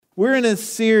We're in a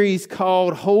series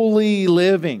called Holy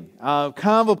Living, kind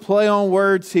of a play on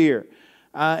words here.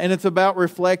 And it's about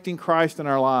reflecting Christ in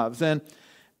our lives. And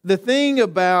the thing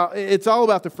about, it's all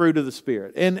about the fruit of the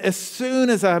Spirit. And as soon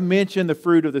as I mention the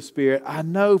fruit of the Spirit, I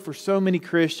know for so many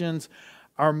Christians,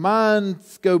 our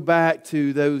minds go back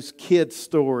to those kid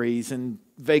stories and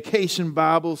vacation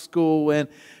Bible school. And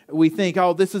we think,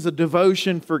 oh, this is a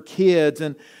devotion for kids.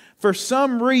 And for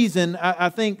some reason, I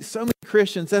think so many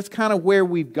Christians, that's kind of where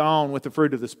we've gone with the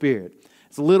fruit of the Spirit.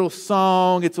 It's a little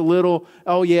song, it's a little,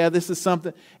 oh yeah, this is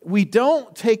something. We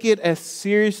don't take it as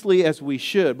seriously as we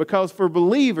should, because for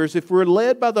believers, if we're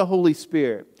led by the Holy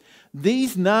Spirit,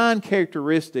 these 9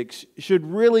 characteristics should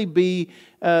really be,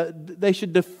 they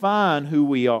should define who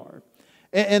we are.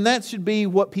 And that should be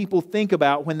what people think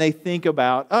about when they think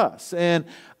about us. And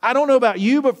I don't know about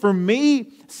you, but for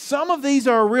me, some of these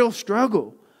are a real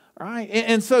struggle. Right?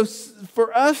 And so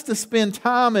for us to spend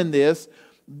time in this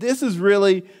is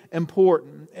really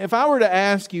important. If I were to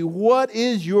ask you, what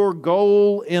is your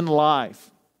goal in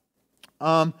life?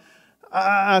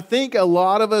 I think a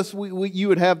lot of us, you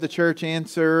would have the church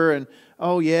answer, and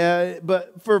oh yeah,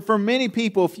 but for many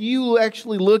people, if you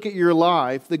actually look at your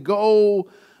life, the goal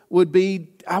would be,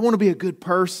 I want to be a good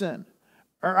person,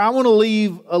 or I want to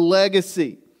leave a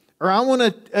legacy, or I want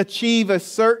to achieve a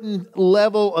certain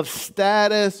level of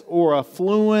status or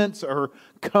affluence or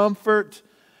comfort.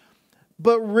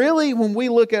 But really, when we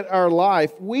look at our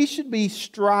life, we should be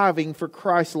striving for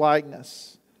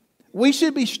Christ-likeness. We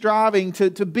should be striving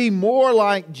to be more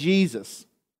like Jesus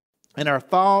in our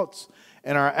thoughts,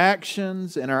 and our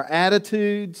actions, and our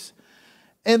attitudes.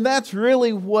 And that's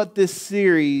really what this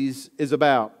series is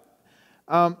about.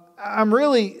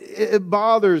 It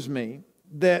bothers me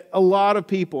that a lot of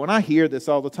people, and I hear this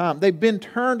all the time, they've been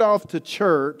turned off to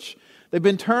church, they've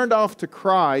been turned off to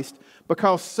Christ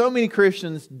because so many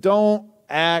Christians don't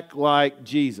act like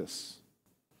Jesus.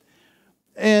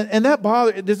 And that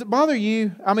does it bother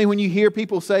you? I mean, when you hear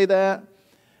people say that?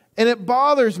 And it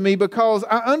bothers me because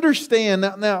I understand,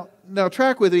 now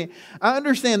track with me, I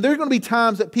understand there's going to be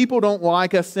times that people don't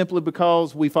like us simply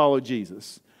because we follow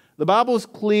Jesus. The Bible is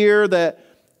clear that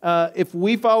if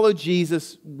we follow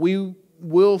Jesus, we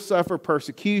will suffer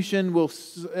persecution.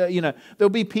 There'll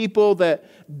be people that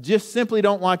just simply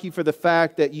don't like you for the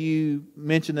fact that you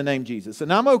mention the name Jesus.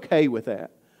 And I'm okay with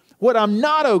that. What I'm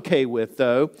not okay with,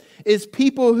 though, is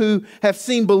people who have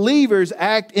seen believers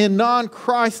act in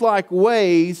non-Christ-like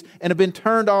ways and have been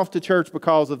turned off to church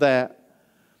because of that.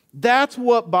 That's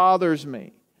what bothers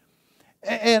me.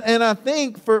 And I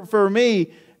think for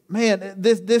me, man,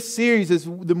 this series is,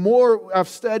 the more I've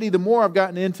studied, the more I've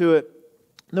gotten into it,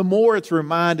 the more it's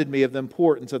reminded me of the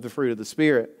importance of the fruit of the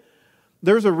Spirit.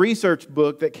 There's a research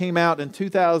book that came out in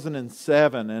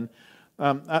 2007, and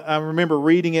I remember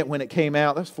reading it when it came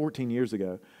out. That's 14 years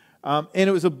ago. And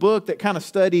it was a book that kind of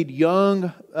studied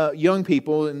young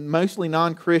people, and mostly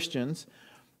non-Christians,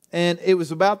 and it was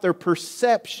about their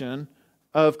perception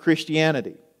of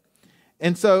Christianity.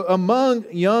 And so among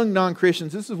young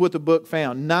non-Christians, this is what the book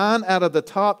found. 9 out of the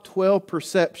top 12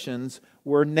 perceptions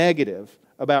were negative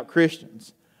about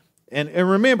Christians. And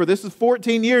remember, this is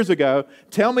 14 years ago.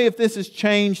 Tell me if this has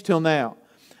changed till now.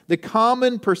 The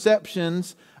common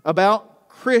perceptions about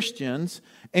Christians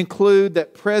include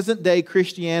that present-day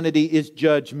Christianity is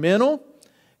judgmental,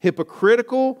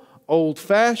 hypocritical,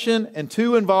 old-fashioned, and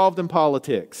too involved in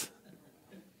politics.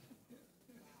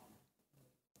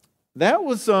 That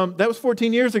was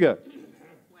 14 years ago.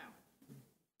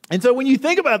 And so when you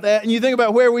think about that and you think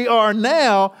about where we are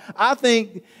now, I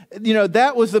think,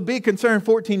 that was a big concern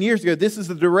 14 years ago. This is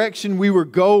the direction we were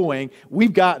going.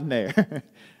 We've gotten there,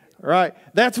 right?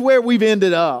 That's where we've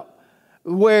ended up,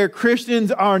 where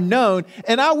Christians are known.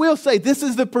 And I will say, this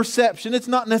is the perception. It's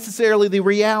not necessarily the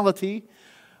reality,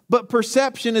 but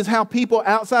perception is how people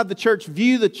outside the church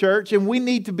view the church, and we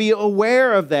need to be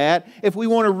aware of that if we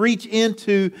want to reach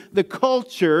into the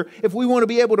culture, if we want to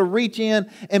be able to reach in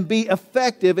and be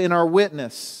effective in our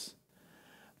witness.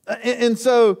 And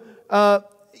so, I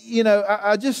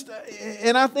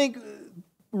think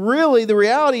really the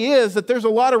reality is that there's a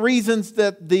lot of reasons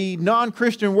that the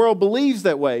non-Christian world believes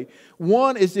that way.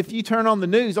 One is, if you turn on the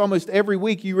news, almost every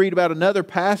week you read about another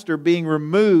pastor being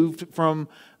removed from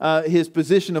his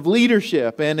position of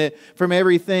leadership, and from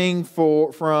everything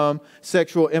from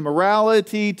sexual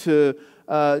immorality to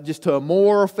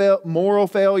moral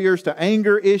failures, to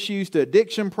anger issues, to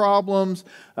addiction problems.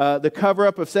 The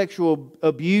cover-up of sexual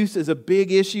abuse is a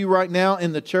big issue right now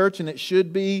in the church, and it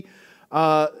should be.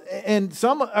 And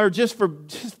some are just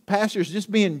pastors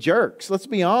just being jerks, let's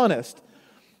be honest.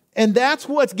 And that's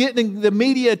what's getting the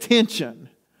media attention.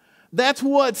 That's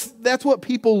what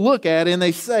people look at and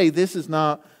they say, this is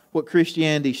not what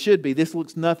Christianity should be. This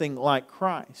looks nothing like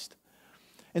Christ.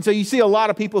 And so you see a lot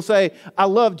of people say, I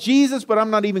love Jesus, but I'm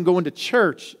not even going to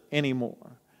church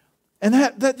anymore. And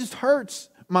that just hurts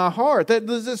my heart. That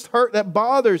just hurt. That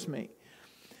bothers me.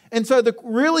 And so the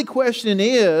really question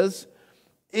is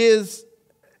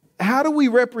how do we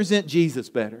represent Jesus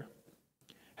better?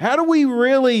 How do we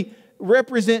really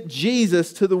represent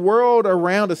Jesus to the world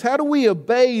around us? How do we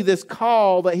obey this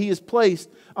call that He has placed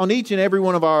on each and every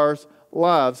one of our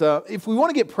lives? If we want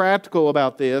to get practical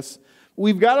about this,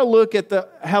 we've got to look at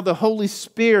how the Holy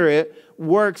Spirit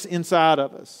works inside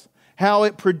of us, how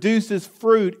it produces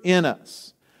fruit in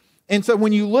us. And so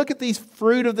when you look at these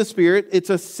fruit of the Spirit, it's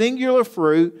a singular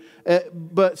fruit,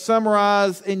 but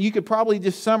summarized, and you could probably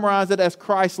just summarize it as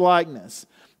Christ-likeness.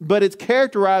 But it's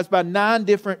characterized by 9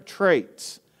 different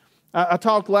traits. I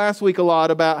talked last week a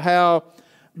lot about how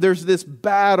there's this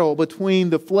battle between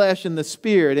the flesh and the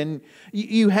Spirit. And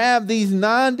you have these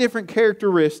 9 different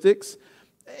characteristics.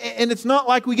 And it's not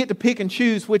like we get to pick and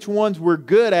choose which ones we're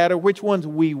good at or which ones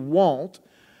we won't.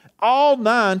 All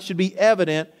 9 should be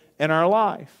evident in our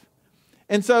life.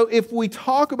 And so if we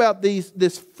talk about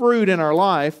this fruit in our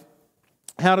life,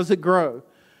 how does it grow?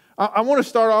 I want to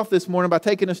start off this morning by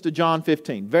taking us to John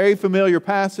 15. Very familiar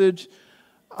passage.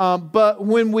 But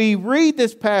when we read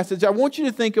this passage, I want you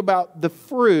to think about the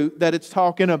fruit that it's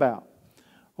talking about.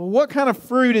 Well, what kind of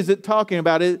fruit is it talking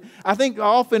about? I think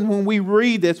often when we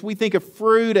read this, we think of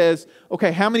fruit as,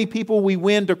 okay, how many people we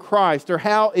win to Christ or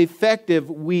how effective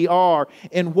we are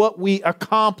in what we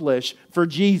accomplish for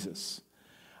Jesus.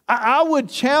 I would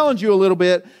challenge you a little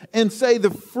bit and say the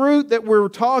fruit that we're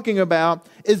talking about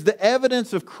is the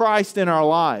evidence of Christ in our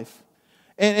life.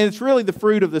 And it's really the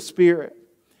fruit of the Spirit.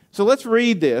 So let's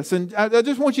read this. And I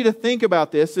just want you to think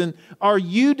about this. And are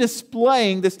you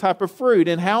displaying this type of fruit?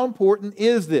 And how important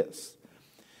is this?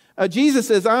 Jesus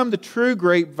says, I am the true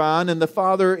grapevine and the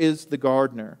Father is the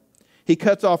gardener. He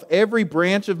cuts off every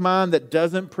branch of mine that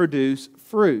doesn't produce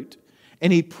fruit.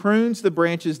 And He prunes the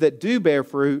branches that do bear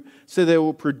fruit so they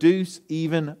will produce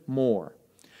even more.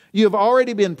 You have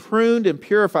already been pruned and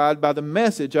purified by the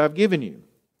message I've given you.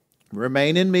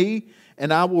 Remain in me,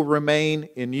 and I will remain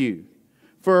in you.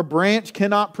 For a branch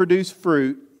cannot produce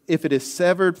fruit if it is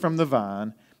severed from the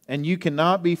vine, and you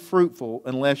cannot be fruitful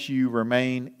unless you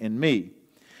remain in me.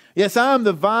 Yes, I am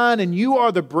the vine, and you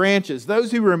are the branches.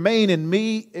 Those who remain in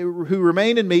me,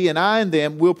 and I in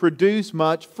them, will produce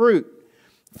much fruit.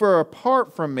 For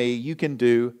apart from me, you can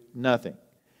do nothing.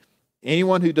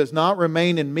 Anyone who does not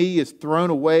remain in me is thrown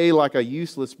away like a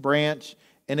useless branch,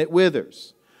 and it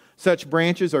withers. Such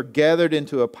branches are gathered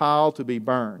into a pile to be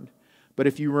burned. But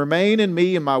if you remain in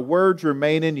me and my words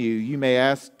remain in you, you may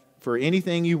ask for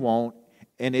anything you want,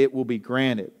 and it will be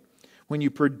granted. When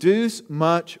you produce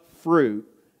much fruit,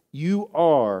 you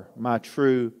are my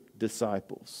true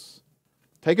disciples.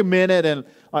 Take a minute and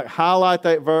highlight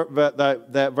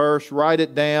that verse, write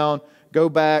it down, go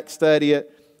back, study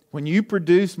it. When you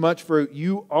produce much fruit,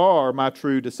 you are my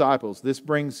true disciples. This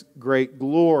brings great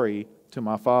glory to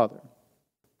my Father.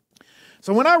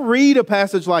 So when I read a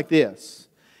passage like this,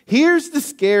 here's the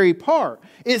scary part.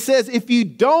 It says if you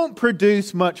don't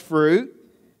produce much fruit,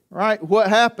 right, what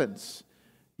happens?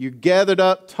 You're gathered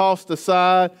up, tossed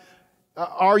aside.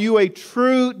 Are you a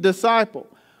true disciple?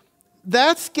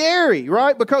 That's scary,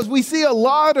 right? Because we see a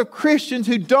lot of Christians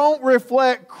who don't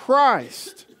reflect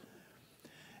Christ.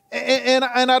 And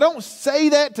I don't say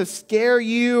that to scare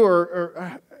you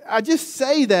or I just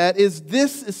say that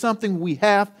this is something we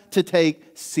have to take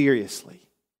seriously.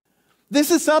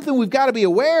 This is something we've got to be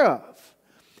aware of.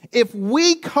 If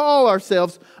we call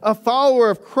ourselves a follower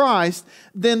of Christ,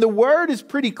 then the word is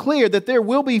pretty clear that there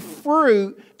will be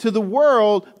fruit to the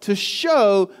world to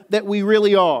show that we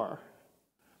really are.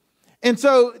 And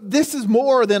so this is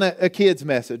more than a kid's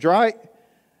message, right?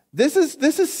 This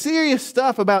is serious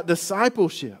stuff about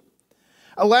discipleship.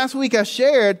 Last week I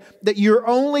shared that you're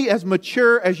only as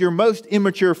mature as your most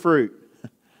immature fruit.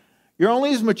 You're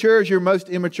only as mature as your most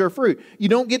immature fruit. You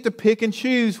don't get to pick and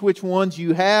choose which ones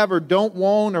you have or don't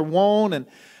want or won't.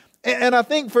 And I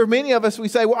think for many of us we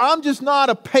say, well, I'm just not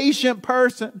a patient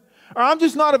person. Or I'm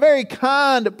just not a very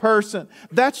kind person.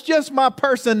 That's just my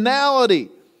personality.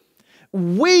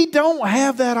 We don't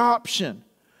have that option.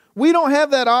 We don't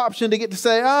have that option to get to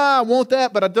say, I want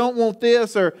that, but I don't want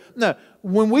this. Or no,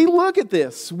 when we look at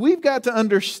this, we've got to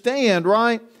understand,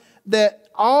 right, that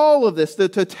all of this, the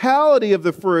totality of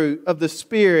the fruit of the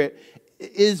Spirit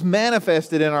is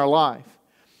manifested in our life.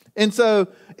 And so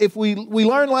if we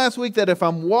learned last week that if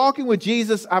I'm walking with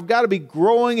Jesus, I've got to be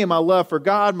growing in my love for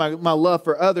God, my love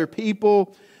for other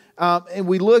people. And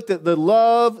we looked at the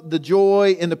love, the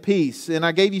joy, and the peace. And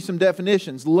I gave you some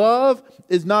definitions. Love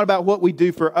is not about what we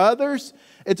do for others.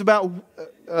 It's about,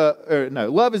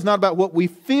 love is not about what we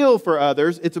feel for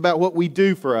others. It's about what we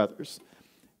do for others.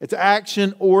 It's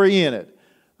action-oriented.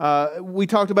 We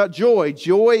talked about joy.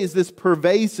 Joy is this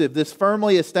pervasive, this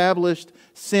firmly established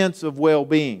sense of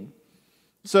well-being.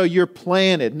 So you're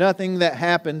planted. Nothing that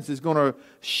happens is going to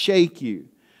shake you.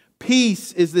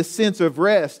 Peace is this sense of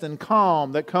rest and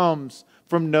calm that comes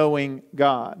from knowing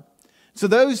God. So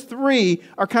those three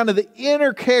are kind of the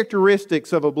inner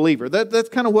characteristics of a believer. That's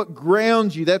kind of what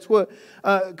grounds you. That's what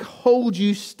holds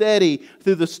you steady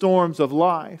through the storms of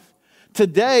life.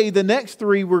 Today, the next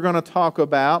three we're going to talk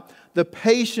about, the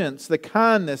patience, the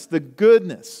kindness, the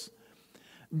goodness.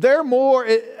 They're more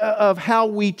of how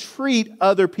we treat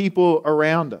other people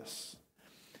around us.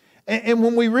 And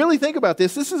when we really think about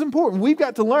this is important. We've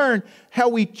got to learn how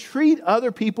we treat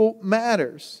other people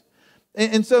matters.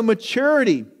 And so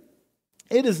maturity,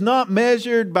 it is not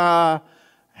measured by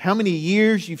how many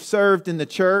years you've served in the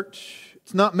church.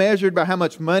 It's not measured by how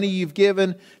much money you've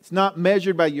given. It's not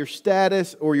measured by your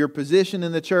status or your position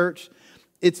in the church.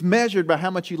 It's measured by how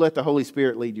much you let the Holy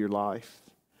Spirit lead your life.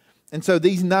 And so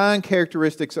these 9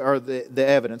 characteristics are the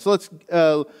evidence.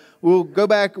 So we'll go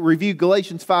back, review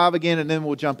Galatians 5 again, and then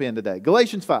we'll jump in today.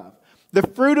 Galatians 5. The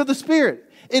fruit of the Spirit.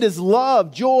 It is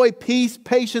love, joy, peace,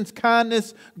 patience,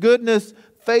 kindness, goodness,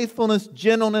 faithfulness,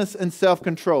 gentleness, and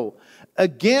self-control.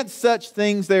 Against such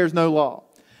things there is no law.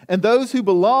 And those who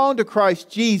belong to Christ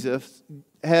Jesus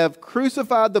have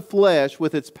crucified the flesh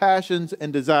with its passions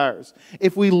and desires.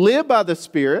 If we live by the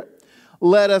Spirit,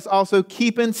 let us also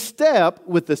keep in step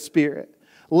with the Spirit.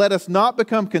 Let us not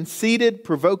become conceited,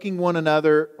 provoking one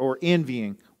another, or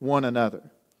envying one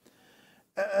another.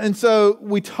 And so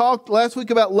we talked last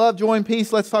week about love, joy, and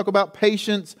peace. Let's talk about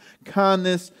patience,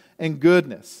 kindness, and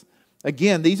goodness.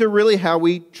 Again, these are really how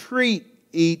we treat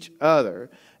each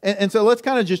other. And so let's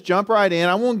kind of just jump right in.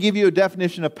 I want to give you a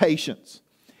definition of patience.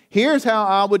 Here's how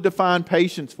I would define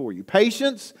patience for you.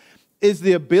 Patience is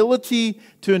the ability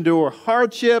to endure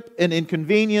hardship and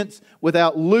inconvenience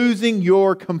without losing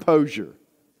your composure.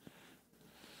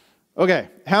 Okay,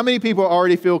 how many people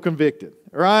already feel convicted,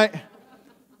 right?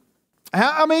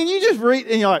 You just read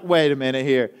and you're like, wait a minute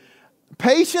here.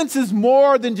 Patience is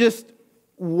more than just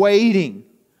waiting.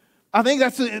 I think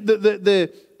that's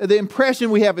the impression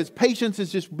we have is patience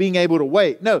is just being able to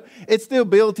wait. No, it's the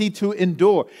ability to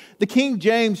endure. The King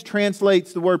James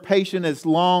translates the word patient as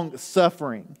long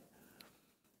suffering.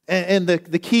 And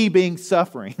the key being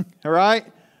suffering, all right?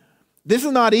 This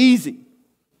is not easy.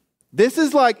 This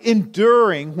is like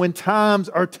enduring when times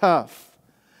are tough.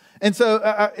 And so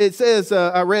it says,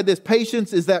 I read this,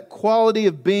 patience is that quality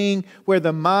of being where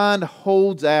the mind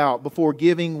holds out before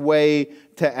giving way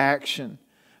to action.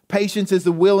 Patience is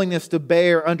the willingness to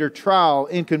bear under trial,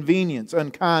 inconvenience,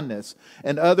 unkindness,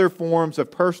 and other forms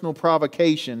of personal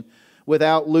provocation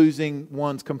without losing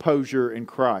one's composure in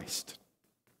Christ.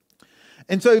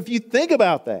 And so if you think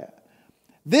about that,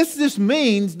 this just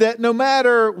means that no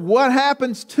matter what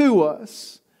happens to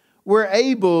us, we're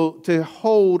able to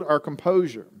hold our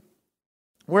composure.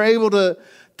 We're able to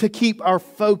keep our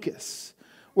focus.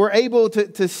 We're able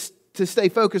to stay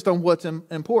focused on what's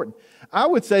important. I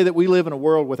would say that we live in a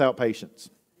world without patience.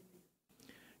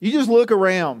 You just look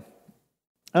around.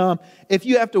 If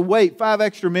you have to wait 5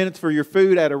 extra minutes for your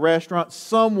food at a restaurant,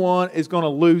 someone is going to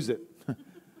lose it.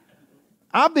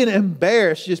 I've been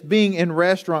embarrassed just being in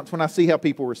restaurants when I see how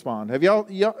people respond. Have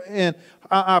y'all and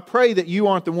I pray that you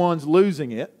aren't the ones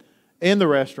losing it in the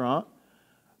restaurant.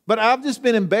 But I've just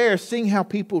been embarrassed seeing how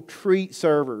people treat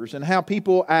servers and how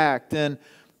people act. And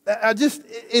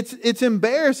it's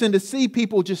embarrassing to see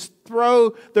people just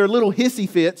throw their little hissy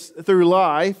fits through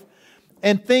life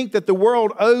and think that the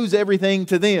world owes everything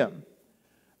to them.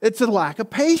 It's a lack of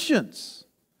patience.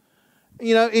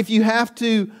 You know, if you have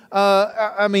to,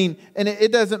 and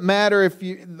it doesn't matter if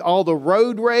all the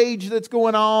road rage that's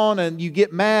going on and you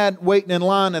get mad waiting in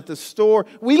line at the store.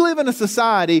 We live in a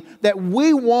society that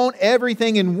we want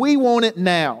everything and we want it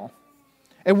now.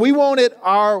 And we want it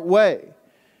our way.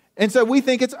 And so we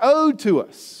think it's owed to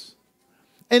us.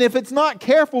 And if it's not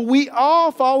careful, we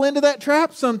all fall into that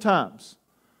trap sometimes.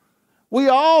 We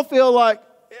all feel like,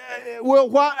 well,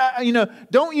 why?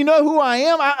 Don't you know who I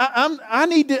am?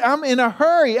 I'm in a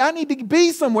hurry. I need to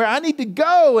be somewhere. I need to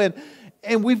go.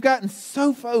 And we've gotten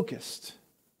so focused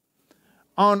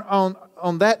on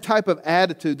that type of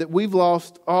attitude that we've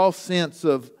lost all sense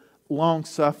of long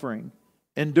suffering,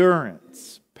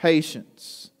 endurance,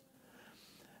 patience.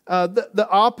 The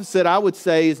opposite, I would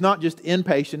say, is not just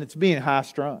impatient, it's being high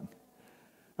strung.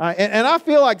 And I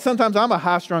feel like sometimes I'm a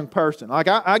high-strung person. Like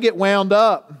I get wound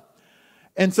up.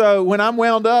 And so when I'm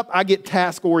wound up, I get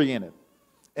task-oriented.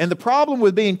 And the problem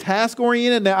with being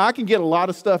task-oriented, now I can get a lot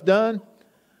of stuff done,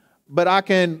 but I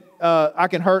can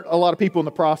hurt a lot of people in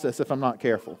the process if I'm not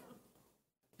careful.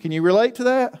 Can you relate to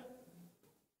that?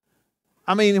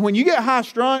 I mean, when you get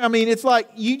high-strung, I mean, it's like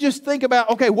you just think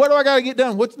about, okay, what do I got to get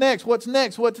done? What's next? What's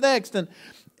next? What's next?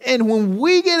 And when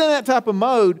we get in that type of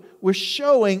mode, we're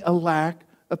showing a lack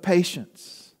of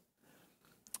patience.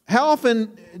 How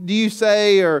often do you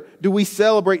say or do we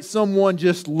celebrate someone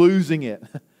just losing it?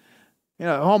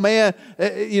 Oh man,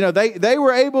 they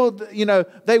were able to,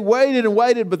 they waited and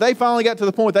waited, but they finally got to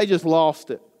the point they just lost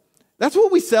it. That's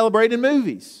what we celebrate in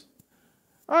movies.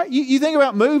 All right, you think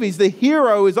about movies, the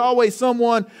hero is always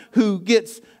someone who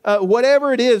gets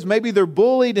whatever it is. Maybe they're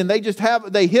bullied and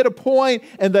they hit a point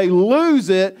and they lose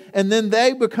it, and then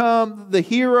they become the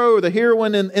hero or the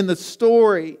heroine in the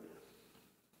story.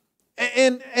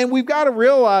 And we've got to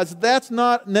realize that's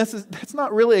not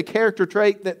really a character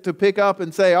trait that to pick up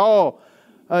and say,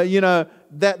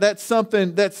 that's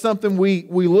something we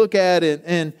look at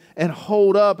and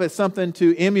hold up as something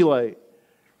to emulate.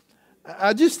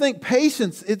 I just think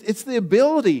patience, it's the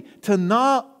ability to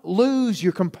not lose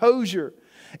your composure.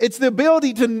 It's the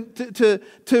ability to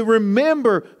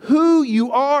remember who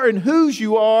you are and whose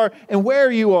you are and where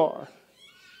you are.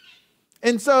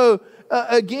 And so,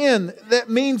 again, that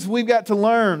means we've got to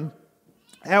learn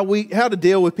how to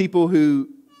deal with people who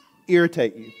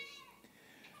irritate you.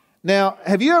 Now,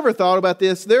 have you ever thought about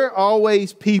this? There are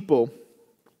always people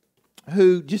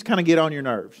who just kind of get on your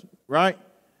nerves, right?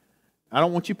 I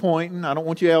don't want you pointing. I don't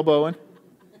want you elbowing.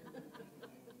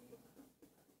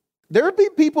 There will be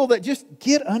people that just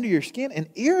get under your skin and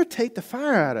irritate the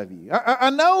fire out of you. I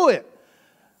know it.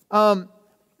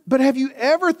 But have you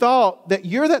ever thought that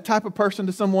you're that type of person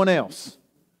to someone else?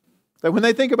 That when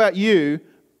they think about you,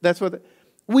 that's what...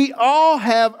 We all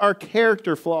have our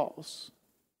character flaws.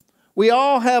 We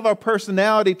all have our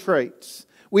personality traits.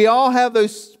 We all have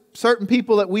those certain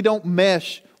people that we don't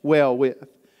mesh well with.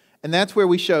 And that's where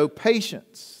we show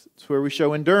patience. It's where we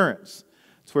show endurance.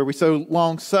 It's where we show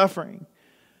long-suffering.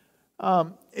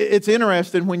 It's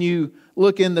interesting when you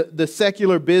look in the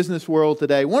secular business world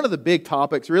today. One of the big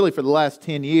topics really for the last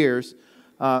 10 years,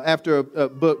 after a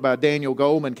book by Daniel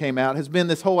Goleman came out, has been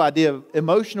this whole idea of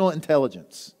emotional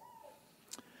intelligence.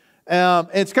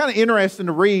 It's kind of interesting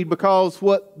to read because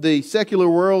what the secular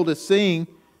world is seeing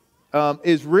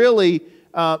is really...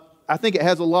 I think it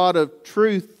has a lot of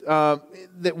truth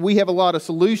that we have a lot of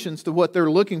solutions to what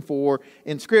they're looking for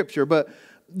in Scripture. But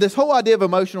this whole idea of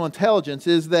emotional intelligence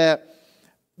is that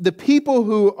the people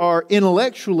who are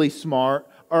intellectually smart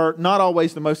are not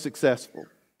always the most successful.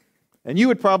 And you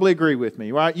would probably agree with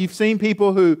me, right? You've seen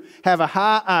people who have a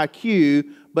high IQ,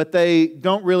 but they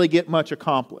don't really get much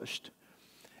accomplished.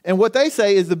 And what they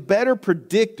say is the better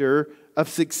predictor of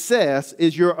success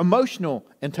is your emotional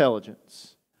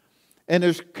intelligence. And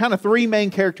there's kind of three main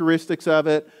characteristics of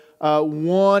it.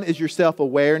 One is your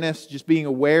self-awareness, just being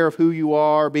aware of who you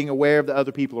are, being aware of the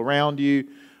other people around you.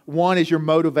 One is your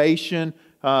motivation,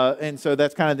 and so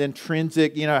that's kind of the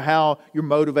intrinsic, how you're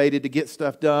motivated to get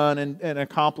stuff done and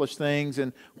accomplish things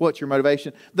and what's your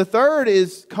motivation. The third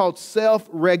is called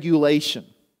self-regulation.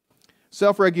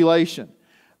 Self-regulation.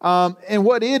 And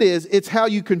what it is, it's how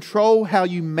you control, how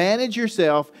you manage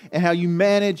yourself and how you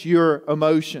manage your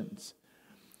emotions.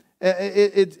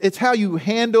 It's how you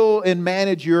handle and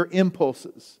manage your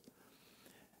impulses.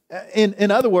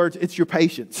 In other words, it's your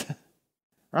patience,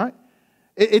 right?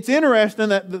 It's interesting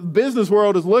that the business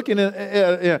world is looking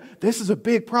at this is a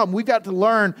big problem. We've got to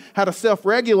learn how to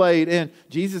self-regulate. And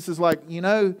Jesus is like,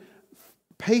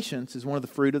 patience is one of the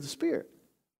fruit of the Spirit.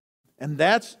 And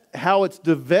that's how it's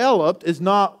developed, is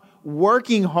not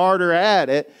working harder at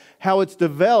it. How it's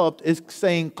developed is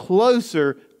staying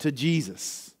closer to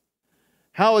Jesus.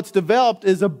 How it's developed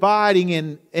is abiding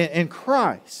in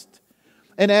Christ.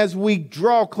 And as we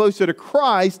draw closer to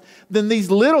Christ, then these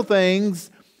little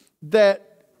things that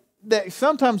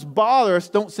sometimes bother us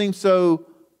don't seem so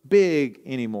big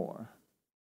anymore.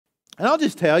 And I'll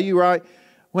just tell you, right,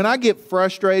 when I get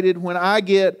frustrated, when I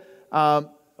get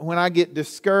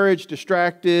discouraged,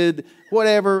 distracted,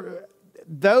 whatever,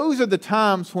 those are the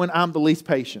times when I'm the least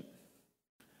patient.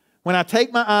 When I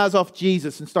take my eyes off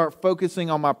Jesus and start focusing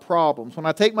on my problems, when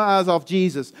I take my eyes off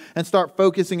Jesus and start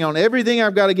focusing on everything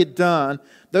I've got to get done,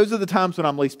 those are the times when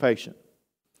I'm least patient.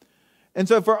 And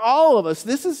so for all of us,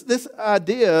 this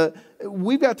idea,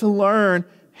 we've got to learn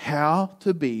how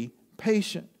to be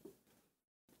patient.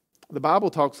 The Bible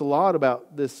talks a lot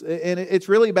about this, and it's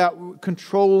really about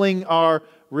controlling our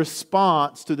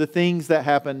response to the things that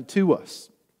happen to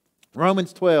us.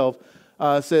 Romans 12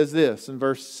 says this in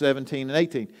verse 17 and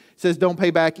 18. It says, don't pay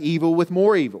back evil with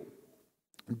more evil.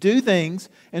 Do things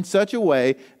in such a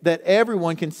way that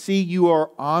everyone can see you are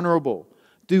honorable.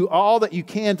 Do all that you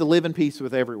can to live in peace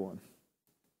with everyone.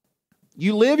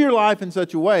 You live your life in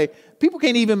such a way, people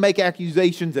can't even make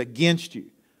accusations against you.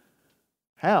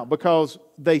 How? Because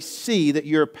they see that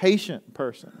you're a patient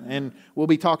person. And we'll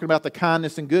be talking about the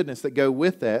kindness and goodness that go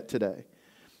with that today.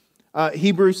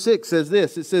 Hebrews 6 says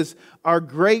this. It says, our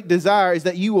great desire is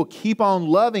that you will keep on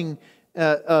loving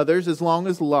others as long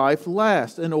as life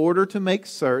lasts, in order to make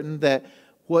certain that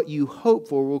what you hope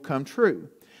for will come true.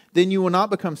 Then you will not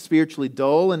become spiritually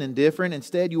dull and indifferent.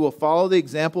 Instead, you will follow the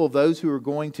example of those who are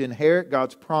going to inherit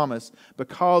God's promise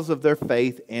because of their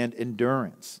faith and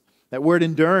endurance. That word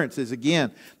endurance is,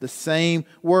 again, the same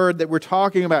word that we're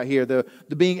talking about here. The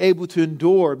being able to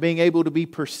endure, being able to be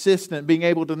persistent, being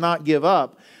able to not give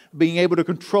up, being able to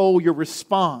control your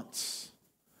response.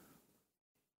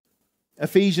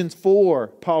 Ephesians 4,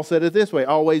 Paul said it this way,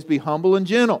 always be humble and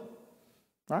gentle.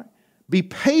 Right? Be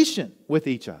patient with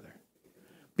each other.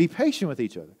 Be patient with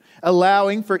each other,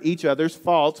 allowing for each other's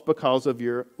faults because of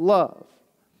your love.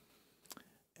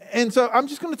 And so I'm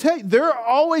just going to tell you, there are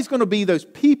always going to be those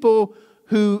people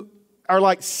who are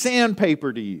like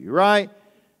sandpaper to you, right?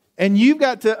 And you've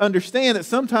got to understand that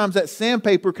sometimes that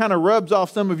sandpaper kind of rubs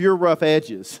off some of your rough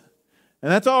edges.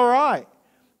 And that's all right.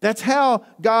 That's how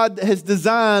God has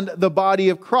designed the body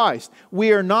of Christ.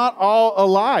 We are not all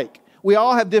alike. We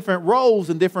all have different roles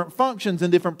and different functions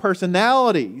and different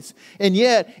personalities. And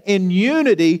yet, in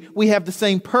unity, we have the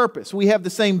same purpose. We have the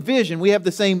same vision. We have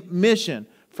the same mission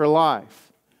for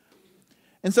life.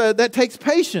 And so that takes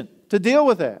patience to deal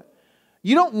with that.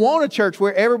 You don't want a church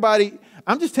where everybody,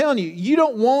 I'm just telling you, you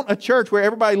don't want a church where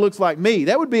everybody looks like me.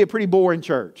 That would be a pretty boring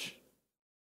church.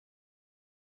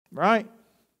 Right?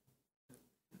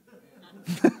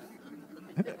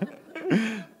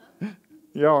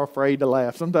 Y'all are afraid to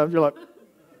laugh. Sometimes you're like,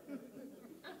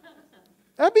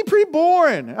 that'd be pretty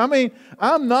boring. I mean,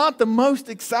 I'm not the most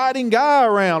exciting guy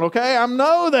around, okay? I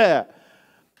know that.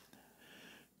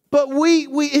 But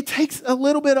it takes a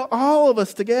little bit of all of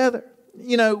us together.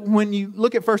 You know, when you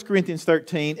look at 1 Corinthians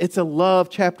 13, it's a love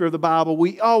chapter of the Bible.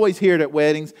 We always hear it at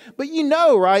weddings. But you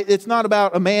know, right, it's not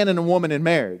about a man and a woman in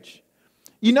marriage.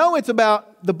 You know, it's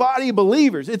about the body of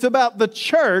believers. It's about the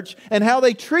church and how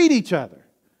they treat each other.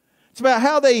 It's about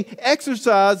how they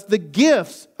exercise the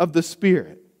gifts of the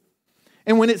Spirit.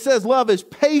 And when it says love is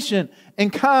patient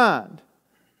and kind,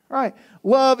 right?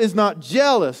 Love is not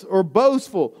jealous or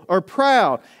boastful or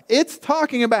proud. It's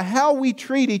talking about how we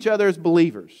treat each other as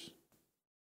believers.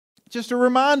 Just a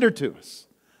reminder to us.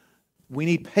 We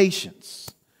need patience.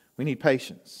 We need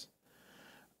patience.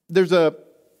 There's a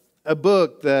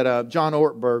book that John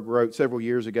Ortberg wrote several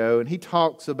years ago, and he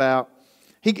talks about,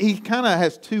 he kind of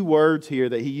has two words here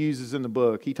that he uses in the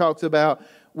book. He talks about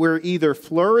we're either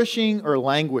flourishing or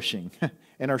languishing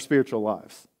in our spiritual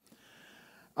lives.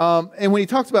 And when he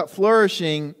talks about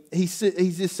flourishing, he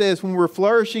just says when we're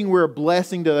flourishing, we're a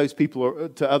blessing to those people,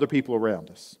 to other people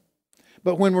around us.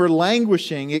 But when we're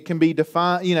languishing, it can be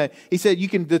defined, you know, he said you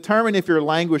can determine if you're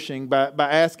languishing by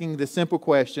asking the simple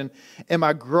question, am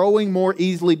I growing more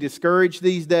easily discouraged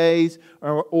these days,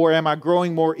 or am I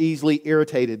growing more easily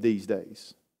irritated these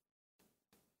days?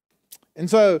 And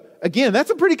so, again, that's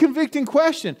a pretty convicting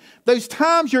question. Those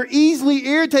times you're easily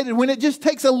irritated, when it just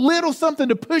takes a little something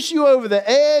to push you over the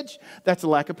edge, that's a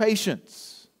lack of patience.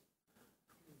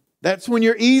 That's when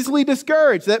you're easily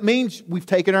discouraged. That means we've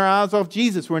taken our eyes off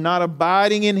Jesus. We're not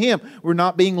abiding in Him. We're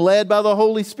not being led by the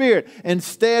Holy Spirit.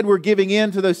 Instead, we're giving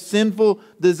in to those sinful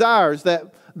desires,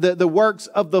 that the works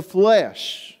of the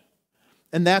flesh.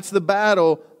 And that's the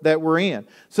battle that we're in.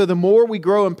 So the more we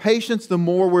grow in patience, the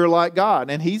more we're like God.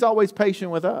 And He's always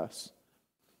patient with us.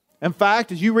 In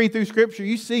fact, as you read through Scripture,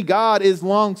 you see God is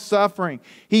long-suffering.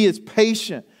 He is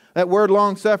patient. That word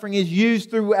long-suffering is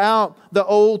used throughout the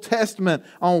Old Testament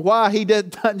on why He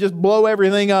doesn't just blow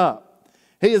everything up.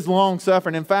 He is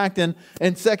long-suffering. In fact, in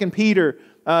 2 Peter,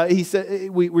 he said,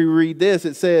 we read this.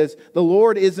 It says, the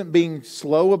Lord isn't being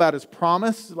slow about His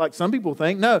promise, like some people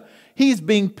think. No, He's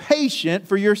being patient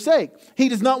for your sake. He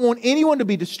does not want anyone to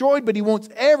be destroyed, but He wants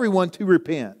everyone to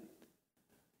repent.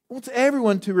 He wants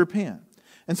everyone to repent.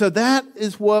 And so that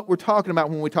is what we're talking about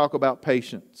when we talk about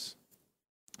patience.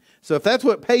 So if that's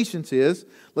what patience is,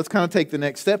 let's kind of take the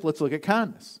next step. Let's look at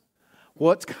kindness.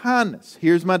 What's kindness?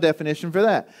 Here's my definition for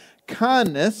that.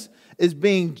 Kindness is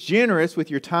being generous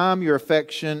with your time, your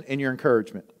affection, and your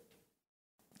encouragement.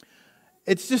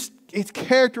 It's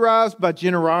characterized by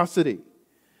generosity.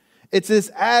 It's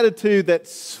this attitude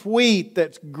that's sweet,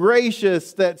 that's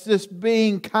gracious, that's just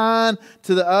being kind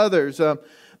to the others.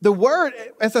 The word,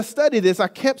 as I studied this, I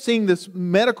kept seeing this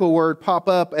medical word pop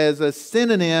up as a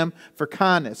synonym for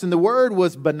kindness. And the word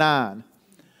was benign.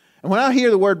 And when I hear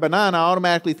the word benign, I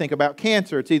automatically think about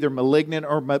cancer. It's either malignant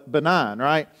or benign,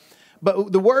 right?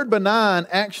 But the word benign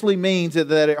actually means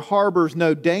that it harbors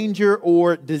no danger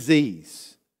or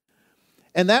disease.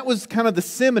 And that was kind of the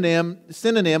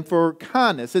synonym for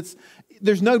kindness.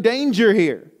 There's no danger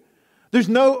here. There's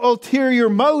no ulterior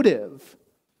motive.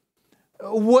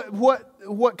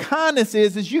 What kindness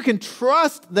is you can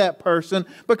trust that person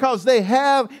because they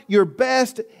have your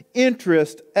best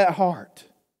interest at heart.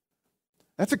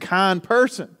 That's a kind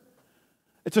person.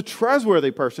 It's a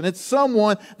trustworthy person. It's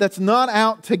someone that's not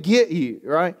out to get you,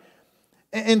 right?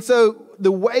 And so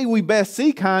the way we best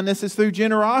see kindness is through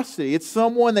generosity. It's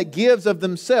someone that gives of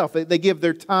themselves. They give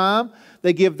their time,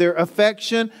 they give their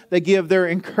affection, they give their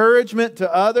encouragement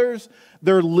to others.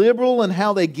 They're liberal in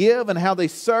how they give and how they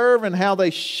serve and how they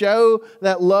show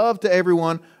that love to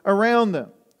everyone around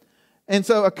them. And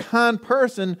so a kind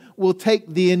person will take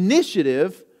the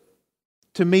initiative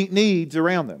to meet needs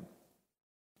around them.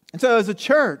 And so as a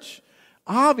church,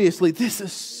 obviously this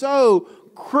is so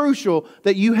crucial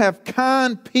that you have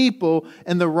kind people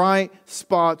in the right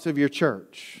spots of your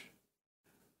church.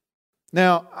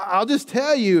 Now, I'll just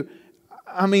tell you,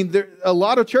 a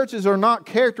lot of churches are not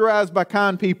characterized by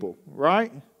kind people,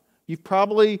 right? You've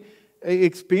probably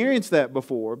experienced that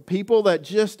before. People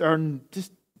that are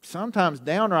sometimes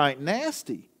downright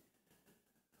nasty.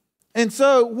 And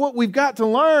so what we've got to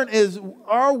learn is,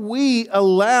 are we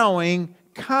allowing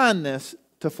kindness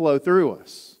to flow through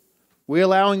us? We're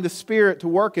allowing the Spirit to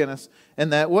work in us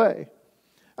in that way.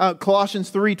 Colossians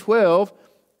 3:12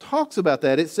 talks about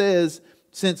that. It says,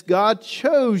 since God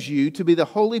chose you to be the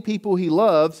holy people He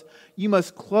loves, you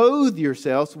must clothe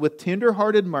yourselves with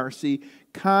tender-hearted mercy,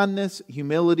 kindness,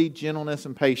 humility, gentleness,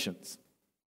 and patience.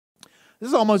 This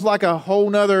is almost like a whole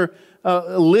nother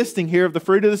listing here of the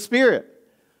fruit of the Spirit.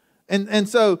 And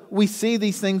so we see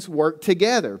these things work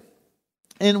together.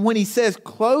 And when he says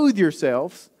clothe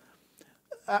yourselves,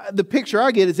 the picture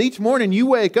I get is each morning you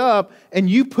wake up and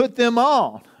you put them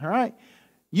on, all right?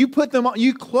 You put them on,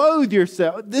 you clothe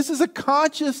yourself. This is a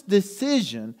conscious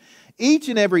decision each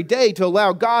and every day to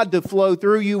allow God to flow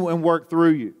through you and work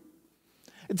through you.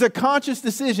 It's a conscious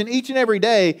decision each and every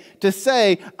day to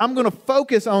say, I'm going to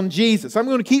focus on Jesus. I'm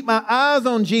going to keep my eyes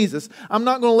on Jesus. I'm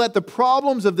not going to let the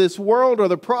problems of this world or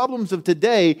the problems of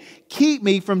today keep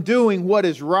me from doing what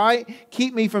is right,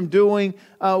 keep me from doing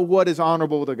what is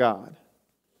honorable to God.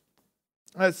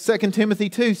 2 Timothy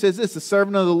 2 says this, the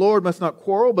servant of the Lord must not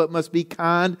quarrel, but must be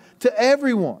kind to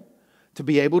everyone, to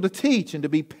be able to teach and to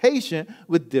be patient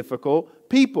with difficult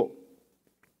people.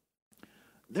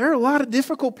 There are a lot of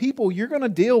difficult people you're going to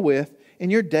deal with in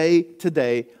your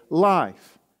day-to-day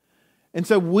life. And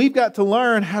so we've got to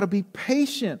learn how to be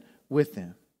patient with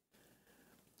them.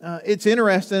 It's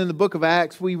interesting in the book of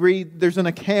Acts, we read there's an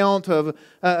account of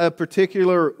a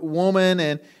particular woman,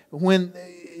 and when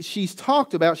she's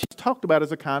talked about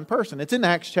as a kind person. It's in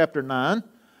Acts chapter 9.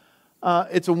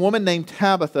 It's a woman named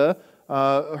Tabitha.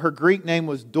 Her Greek name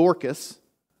was Dorcas,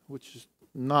 which is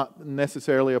not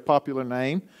necessarily a popular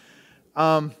name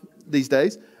these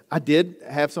days. I did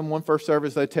have someone first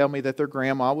service, they tell me that their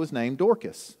grandma was named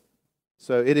Dorcas.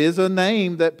 So it is a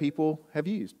name that people have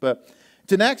used. But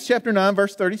it's in Acts chapter 9,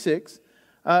 verse 36.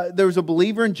 There was a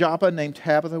believer in Joppa named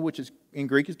Tabitha, which is in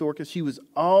Greek is Dorcas. She was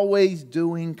always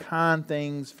doing kind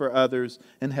things for others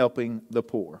and helping the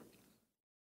poor.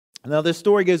 Now this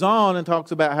story goes on and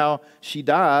talks about how she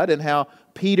died and how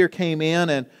Peter came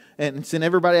in and sent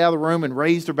everybody out of the room and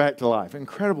raised her back to life.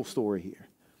 Incredible story here.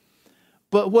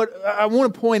 But what I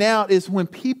want to point out is when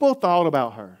people thought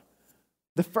about her,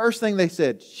 the first thing they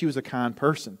said, she was a kind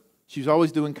person. She was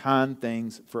always doing kind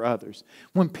things for others.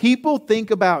 When people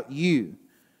think about you,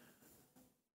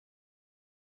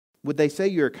 would they say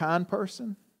you're a kind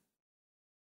person?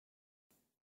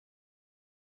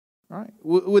 Right?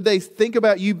 Would they think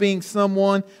about you being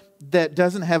someone that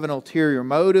doesn't have an ulterior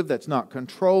motive, that's not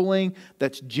controlling,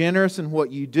 that's generous in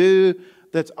what you do,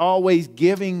 that's always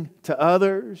giving to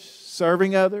others,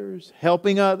 serving others,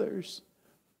 helping others?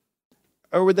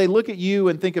 Or would they look at you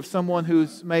and think of someone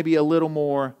who's maybe a little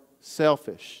more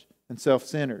selfish and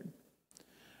self-centered?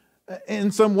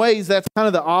 In some ways, that's kind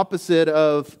of the opposite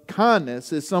of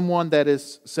kindness, is someone that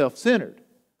is self-centered.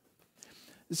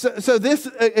 So this,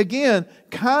 again,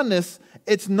 kindness,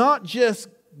 it's not just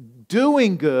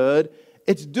doing good,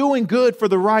 it's doing good for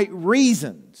the right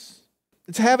reasons.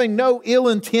 It's having no ill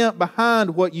intent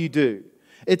behind what you do.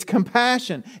 It's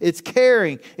compassion. It's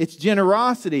caring. It's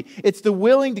generosity. It's the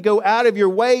willing to go out of your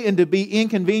way and to be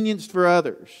inconvenienced for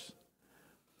others.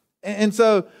 And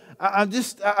so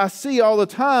I see all the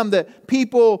time that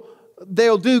people,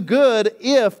 they'll do good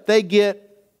if they get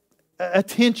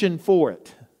attention for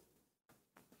it.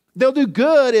 They'll do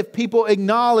good if people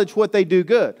acknowledge what they do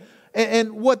good.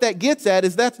 And what that gets at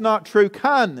is that's not true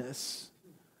kindness.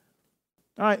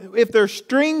 All right, if there's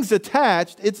strings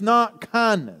attached, it's not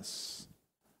kindness.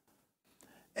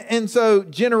 And so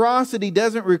generosity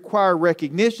doesn't require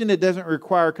recognition. It doesn't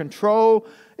require control.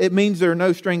 It means there are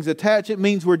no strings attached. It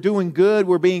means we're doing good.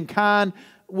 We're being kind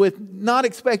with not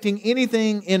expecting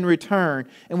anything in return.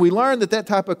 And we learn that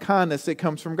type of kindness that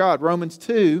comes from God. Romans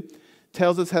 2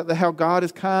 tells us how God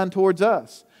is kind towards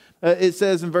us. It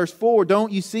says in verse 4,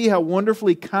 "Don't you see how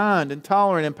wonderfully kind and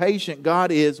tolerant and patient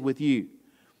God is with you?"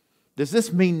 Does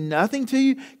this mean nothing to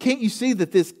you? Can't you see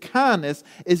that this kindness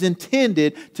is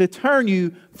intended to turn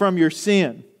you from your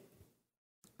sin?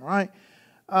 All right.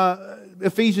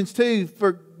 Ephesians 2,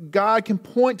 "For God can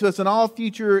point to us in all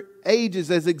future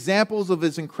ages as examples of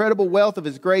His incredible wealth of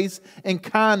His grace and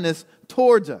kindness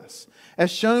towards us,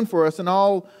 as shown for us in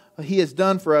all He has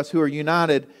done for us who are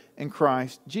united in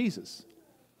Christ Jesus."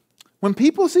 When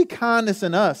people see kindness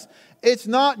in us, it's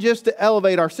not just to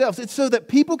elevate ourselves. It's so that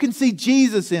people can see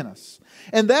Jesus in us.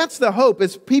 And that's the hope.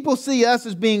 As people see us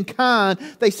as being kind,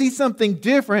 they see something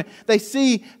different. They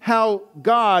see how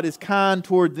God is kind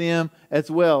toward them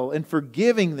as well and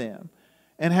forgiving them.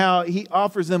 And how He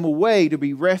offers them a way to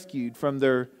be rescued from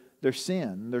their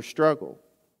sin, their struggle.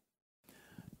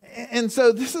 And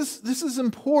so this is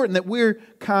important that we're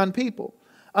kind people.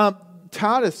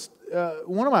 Titus,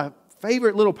 one of my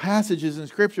favorite little passages in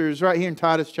Scripture is right here in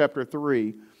Titus chapter 3.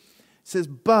 It says,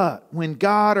 "But when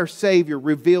God our Savior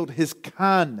revealed His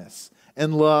kindness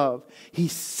and love, He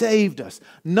saved us,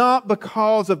 not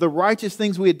because of the righteous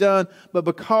things we had done, but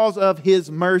because of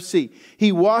His mercy.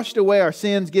 He washed away our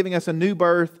sins, giving us a new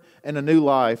birth and a new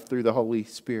life through the Holy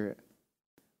Spirit."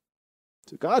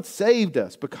 So God saved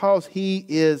us because He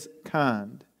is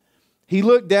kind. He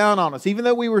looked down on us, even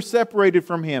though we were separated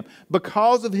from Him.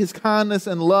 Because of His kindness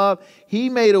and love, He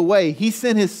made a way. He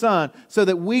sent His Son so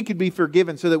that we could be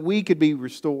forgiven, so that we could be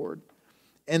restored.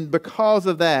 And because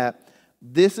of that,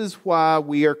 this is why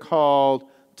we are called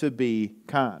to be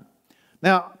kind.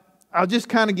 Now, I'll just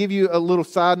kind of give you a little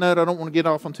side note. I don't want to get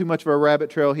off on too much of a rabbit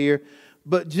trail here.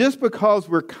 But just because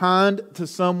we're kind to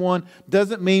someone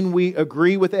doesn't mean we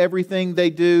agree with everything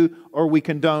they do or we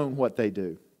condone what they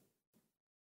do.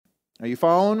 Are you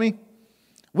following me?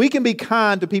 We can be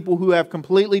kind to people who have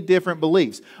completely different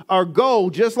beliefs. Our goal,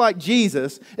 just like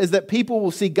Jesus, is that people will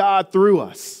see God through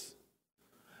us.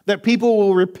 That people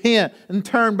will repent and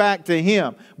turn back to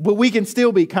Him. But we can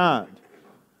still be kind.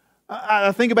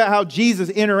 I think about how Jesus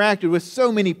interacted with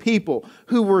so many people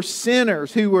who were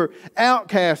sinners, who were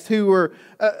outcasts, who were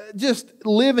just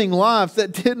living lives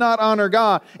that did not honor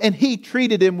God. And He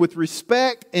treated them with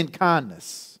respect and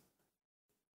kindness.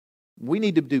 We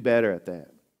need to do better at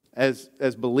that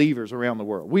as believers around the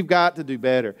world. We've got to do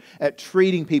better at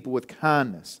treating people with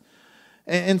kindness.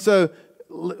 And so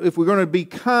if we're going to be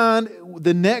kind,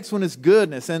 the next one is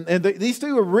goodness. And these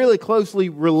two are really closely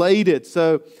related.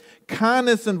 So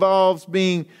kindness involves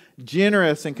being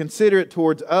generous and considerate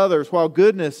towards others, while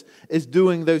goodness is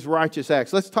doing those righteous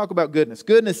acts. Let's talk about goodness.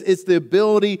 Goodness is the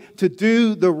ability to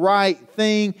do the right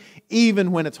thing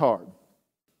even when it's hard.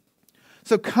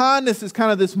 So kindness is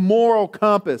kind of this moral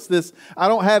compass. This, I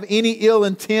don't have any ill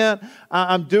intent.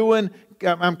 I'm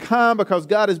kind because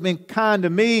God has been kind to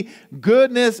me.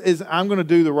 Goodness is I'm going to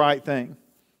do the right thing.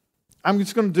 I'm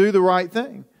just going to do the right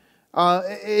thing.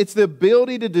 It's the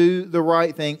ability to do the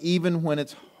right thing even when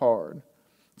it's hard.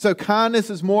 So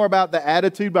kindness is more about the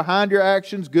attitude behind your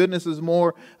actions. Goodness is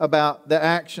more about the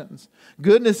actions.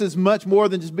 Goodness is much more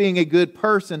than just being a good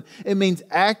person. It means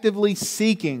actively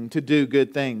seeking to do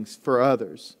good things for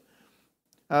others.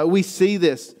 We see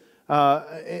this.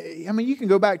 You can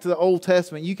go back to the Old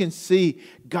Testament. You can see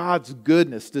God's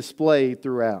goodness displayed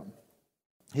throughout.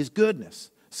 His goodness.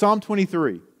 Psalm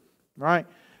 23, right?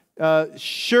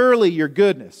 Surely your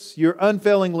goodness, your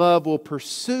unfailing love will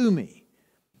pursue me.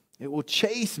 It will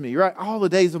chase me, right, all the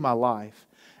days of my life.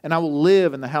 And I will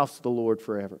live in the house of the Lord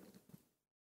forever.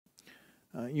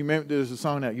 You remember there's a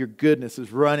song now, your goodness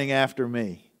is running after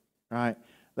me, right?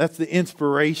 That's the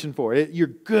inspiration for it. Your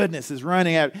goodness is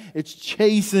running after, it's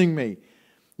chasing me.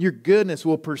 Your goodness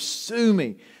will pursue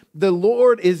me. The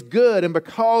Lord is good, and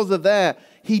because of that,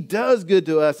 He does good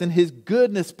to us, and His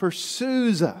goodness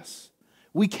pursues us.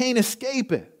 We can't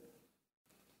escape it.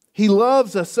 He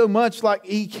loves us so much, like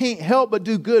He can't help but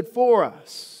do good for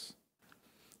us.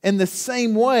 In the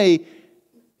same way,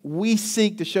 we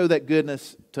seek to show that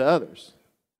goodness to others.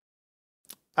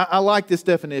 I like this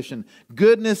definition.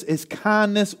 Goodness is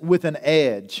kindness with an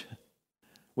edge.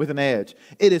 With an edge.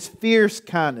 It is fierce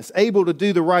kindness, able to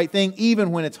do the right thing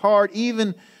even when it's hard,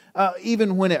 even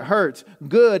when it hurts.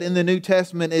 Good in the New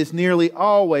Testament is nearly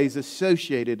always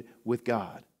associated with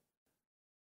God.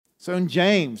 So in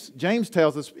James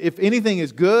tells us if anything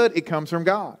is good, it comes from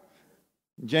God.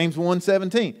 James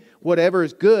 1:17, whatever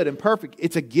is good and perfect,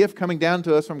 it's a gift coming down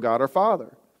to us from God our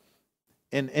Father.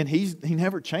 And He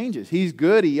never changes. He's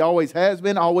good. He always has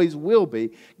been, always will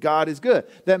be. God is good.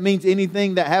 That means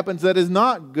anything that happens that is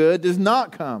not good does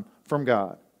not come from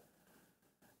God.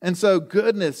 And so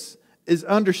goodness is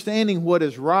understanding what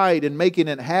is right and making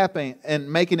it happen.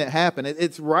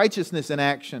 It's righteousness in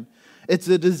action. It's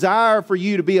a desire for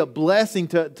you to be a blessing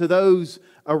to those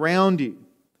around you.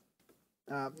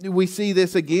 We see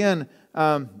this again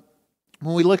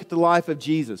when we look at the life of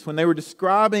Jesus. When they were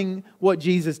describing what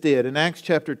Jesus did in Acts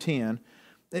chapter 10,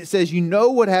 it says, you know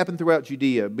what happened throughout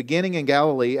Judea, beginning in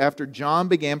Galilee after John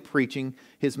began preaching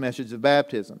his message of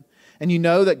baptism. And you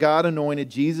know that God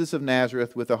anointed Jesus of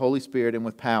Nazareth with the Holy Spirit and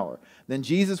with power. Then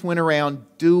Jesus went around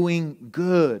doing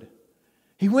good.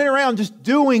 He went around just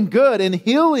doing good and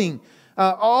healing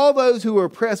all those who were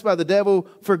oppressed by the devil,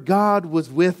 for God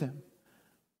was with him.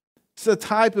 It's a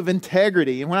type of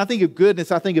integrity. And when I think of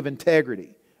goodness, I think of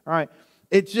integrity. All right?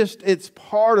 It's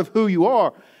part of who you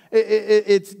are.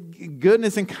 It's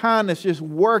goodness and kindness just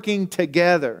working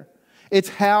together. It's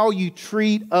how you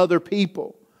treat other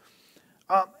people.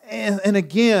 And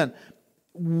again,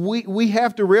 we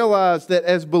have to realize that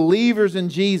as believers in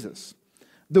Jesus,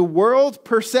 the world's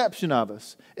perception of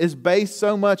us is based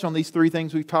so much on these three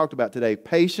things we've talked about today: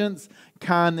 patience,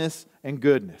 kindness, and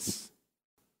goodness.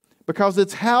 Because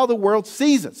it's how the world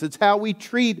sees us. It's how we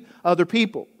treat other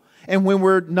people. And when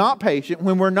we're not patient,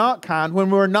 when we're not kind, when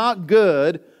we're not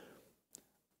good,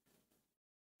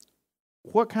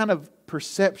 what kind of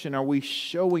perception are we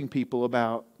showing people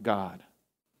about God?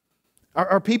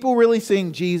 Are people really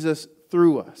seeing Jesus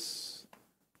through us?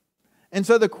 And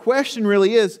so the question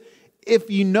really is, if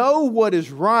you know what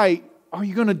is right, are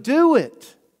you going to do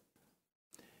it?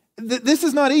 This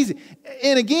is not easy.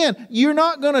 And again, you're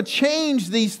not going to change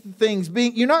these things.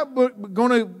 You're not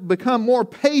going to become more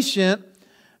patient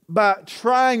by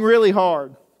trying really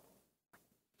hard.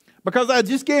 Because I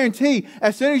just guarantee,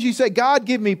 as soon as you say, God,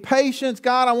 give me patience,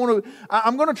 God,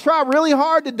 I'm going to try really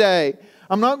hard today.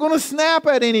 I'm not going to snap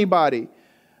at anybody.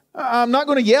 I'm not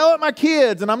going to yell at my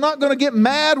kids, and I'm not going to get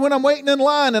mad when I'm waiting in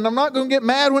line, and I'm not going to get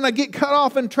mad when I get cut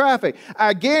off in traffic.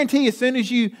 I guarantee as soon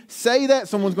as you say that,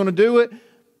 someone's going to do it.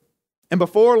 And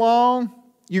before long,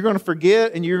 you're going to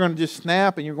forget, and you're going to just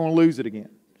snap, and you're going to lose it again.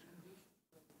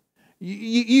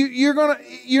 You're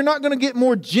not going to get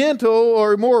more gentle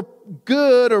or more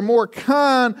good or more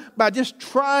kind by just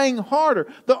trying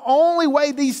harder. The only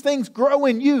way these things grow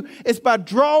in you is by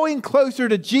drawing closer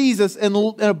to Jesus and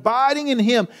abiding in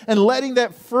Him and letting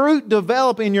that fruit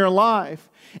develop in your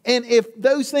life. And if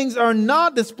those things are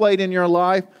not displayed in your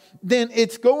life, then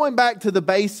it's going back to the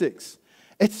basics.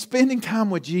 It's spending time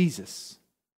with Jesus.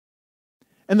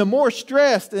 And the more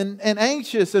stressed and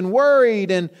anxious and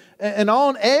worried and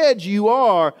on edge you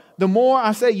are, the more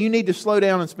I say you need to slow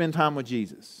down and spend time with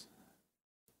Jesus.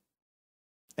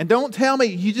 And don't tell me,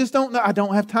 you just don't know, I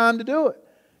don't have time to do it.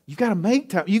 You've got to make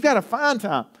time. You've got to find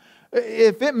time.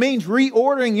 If it means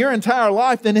reordering your entire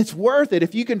life, then it's worth it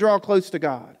if you can draw close to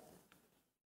God.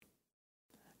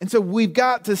 And so we've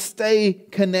got to stay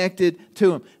connected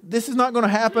to Him. This is not going to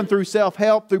happen through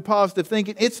self-help, through positive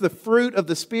thinking. It's the fruit of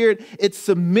the Spirit. It's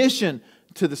submission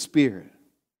to the Spirit.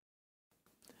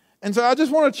 And so I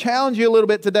just want to challenge you a little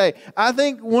bit today. I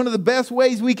think one of the best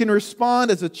ways we can respond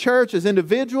as a church, as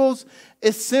individuals,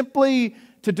 is simply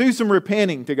to do some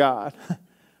repenting to God.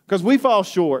 Because we fall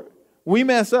short. We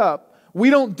mess up. We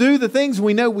don't do the things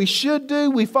we know we should do.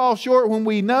 We fall short when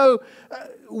we know.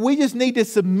 We just need to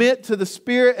submit to the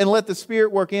Spirit and let the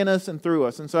Spirit work in us and through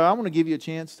us. And so I want to give you a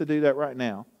chance to do that right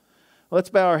now. Let's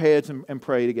bow our heads and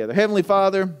pray together. Heavenly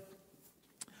Father,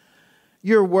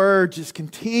 Your Word just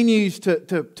continues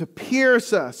to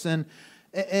pierce us and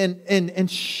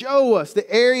show us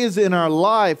the areas in our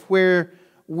life where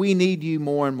we need You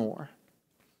more and more.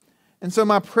 And so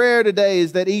my prayer today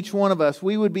is that each one of us,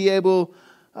 we would be able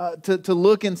to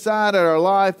look inside at our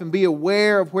life and be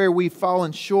aware of where we've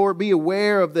fallen short, be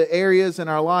aware of the areas in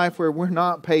our life where we're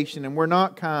not patient and we're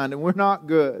not kind and we're not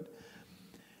good,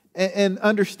 and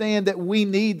understand that we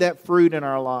need that fruit in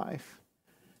our life.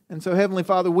 And so, Heavenly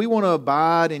Father, we want to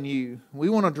abide in You. We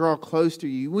want to draw close to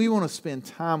You. We want to spend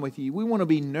time with You. We want to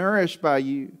be nourished by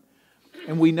You.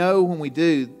 And we know when we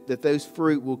do that those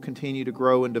fruit will continue to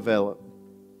grow and develop.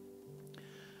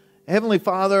 Heavenly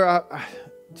Father, I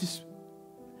just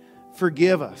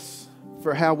forgive us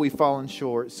for how we've fallen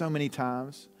short so many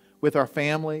times with our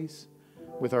families,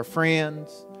 with our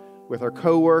friends, with our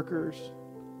coworkers,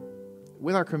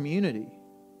 with our community.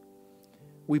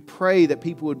 We pray that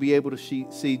people would be able to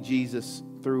see Jesus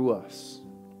through us.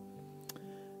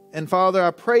 And Father,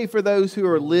 I pray for those who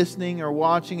are listening or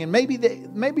watching, and maybe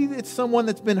it's someone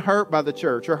that's been hurt by the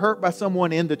church or hurt by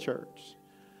someone in the church.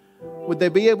 Would they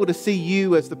be able to see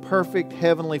you as the perfect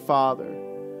Heavenly Father,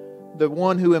 the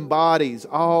one who embodies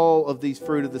all of these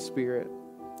fruit of the Spirit,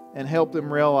 and help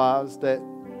them realize that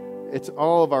it's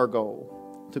all of our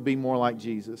goal to be more like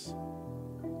Jesus.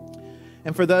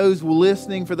 And for those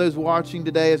listening, for those watching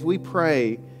today, as we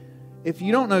pray, if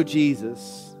you don't know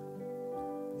Jesus,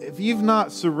 if you've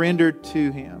not surrendered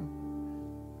to Him,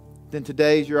 then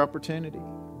today is your opportunity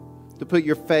to put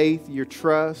your faith, your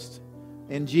trust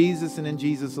in Jesus and in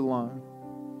Jesus alone.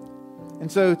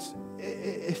 And so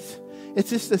it's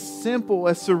just as simple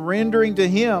as surrendering to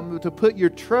Him, to put your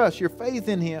trust, your faith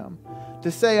in Him, to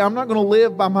say, I'm not going to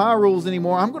live by my rules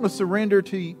anymore. I'm going to surrender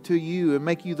to you and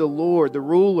make you the Lord, the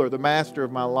ruler, the master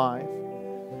of my life.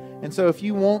 And so if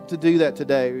you want to do that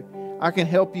today, I can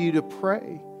help you to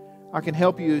pray. I can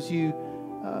help you as you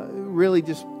really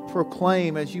just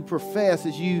proclaim, as you profess,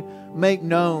 as you make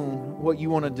known what you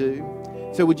want to do.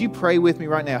 So would you pray with me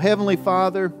right now? Heavenly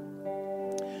Father,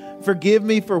 forgive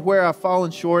me for where I've fallen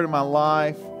short in my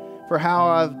life, for how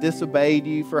I've disobeyed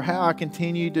you, for how I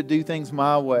continue to do things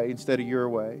my way instead of your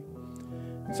way.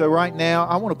 And so right now,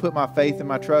 I want to put my faith and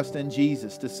my trust in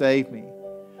Jesus to save me.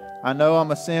 I know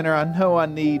I'm a sinner. I know I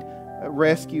need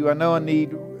rescue. I know I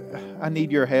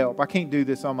need your help. I can't do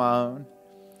this on my own.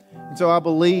 And so I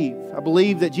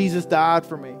believe that Jesus died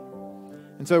for me.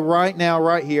 And so right now,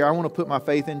 right here, I want to put my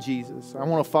faith in Jesus. I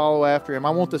want to follow after Him.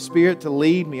 I want the Spirit to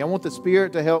lead me. I want the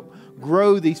Spirit to help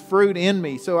grow these fruit in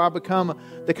me so I become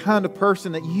the kind of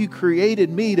person that you created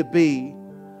me to be.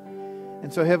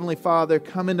 And so Heavenly Father,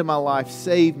 come into my life,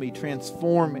 save me,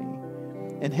 transform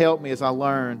me, and help me as I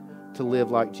learn to live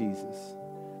like Jesus.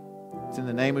 It's in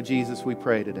the name of Jesus we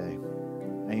pray today.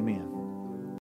 Amen.